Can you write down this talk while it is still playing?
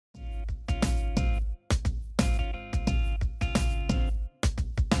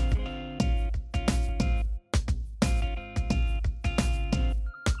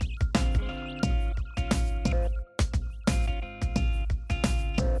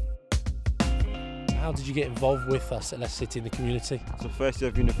How did you get involved with us at Leicester City in the community? So first year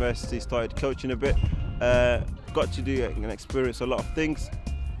of university, started coaching a bit, got to do and experience a lot of things.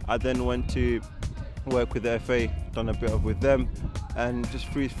 I then went to work with the FA, done a bit with them, and just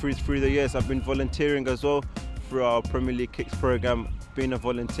through the years I've been volunteering as well through our Premier League Kicks programme, being a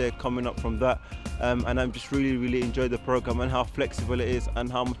volunteer coming up from that, and I'm just really enjoyed the programme and how flexible it is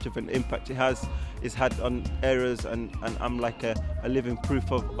and how much of an impact it has had on areas, and I'm like a living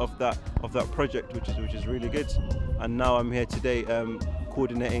proof of that project, which is really good. And now I'm here today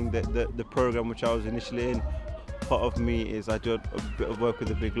coordinating the programme which I was initially in. Part of me is I do a bit of work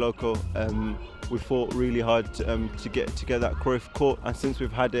with a big local. We fought really hard to get that Cruyff Court, and since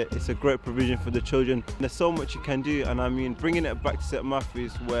we've had it, it's a great provision for the children. There's so much you can do, and I mean, bringing it back to St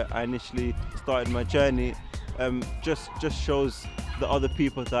Matthew's, where I initially started my journey, just shows the other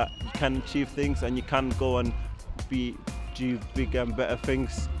people that you can achieve things and you can go and do big and better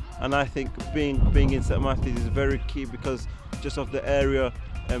things. And I think being in St Matthew's is very key because just of the area.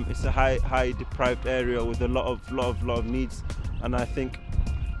 It's a high deprived area with a lot of needs, and I think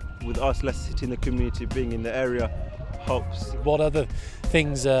with us Leicester City in the community being in the area helps. What other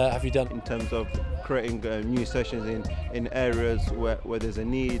things have you done in terms of creating new sessions in areas where there's a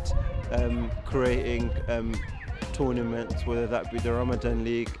need, creating tournaments, whether that be the Ramadan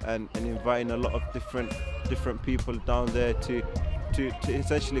League, and inviting a lot of different people down there to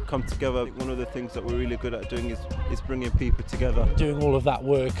essentially come together. One of the things that we're really good at doing is bringing people together. Doing all of that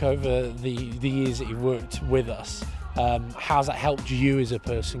work over the years that you've worked with us, how's that helped you as a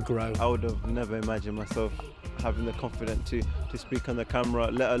person grow? I would have never imagined myself having the confidence to speak on the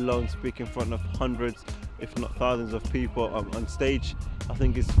camera, let alone speak in front of hundreds, if not thousands of people on stage. I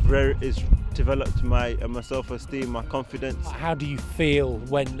think it's developed my self-esteem, my confidence. How do you feel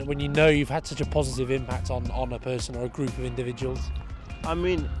when you know you've had such a positive impact on a person or a group of individuals? I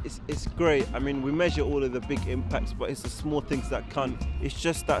mean, it's great. I mean, we measure all of the big impacts, but it's the small things that count. It's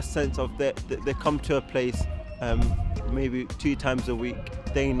just that sense of they come to a place maybe 2 times a week.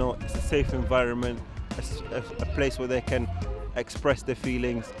 They know it's a safe environment, a place where they can express their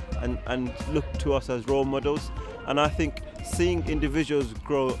feelings and look to us as role models. And I think seeing individuals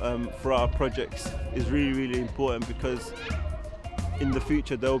grow for our projects is really important, because in the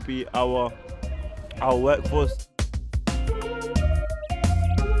future they'll be our workforce.